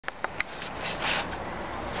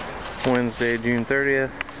Wednesday, June 30th,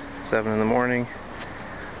 7 in the morning.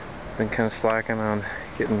 Been kind of slacking on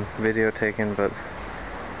getting video taken, but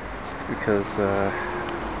it's because I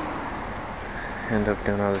end up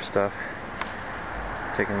doing other stuff.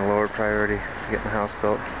 It's taking a lower priority to getting the house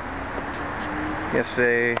built.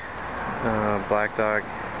 Yesterday, Black Dog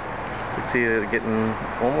succeeded at getting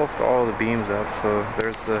almost all the beams up, so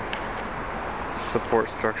there's the support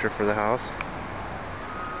structure for the house.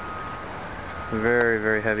 Very,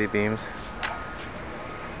 very heavy beams,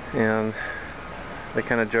 and they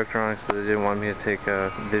kind of joked around because they didn't want me to take a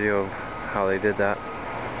video of how they did that,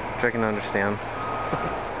 which I can understand.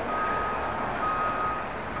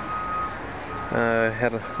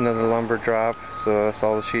 Had another lumber drop, so I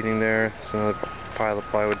saw the sheeting there, some of the pile of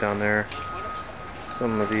plywood down there,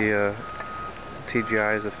 some of the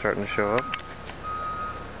TGIs are starting to show up.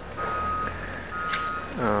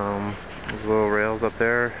 Those little rails up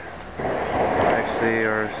there actually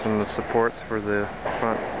are some supports for the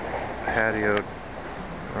front patio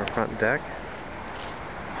or front deck.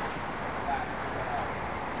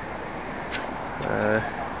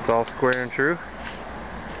 It's all square and true.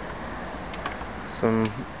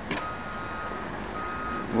 Some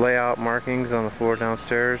layout markings on the floor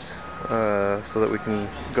downstairs so that we can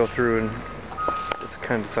go through and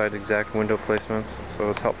kind of decide exact window placements, so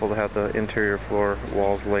it's helpful to have the interior floor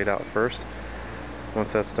walls laid out first.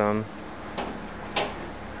 Once that's done,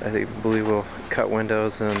 I believe we'll cut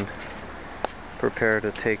windows and prepare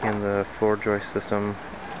to take in the floor joist system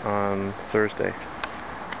on Thursday.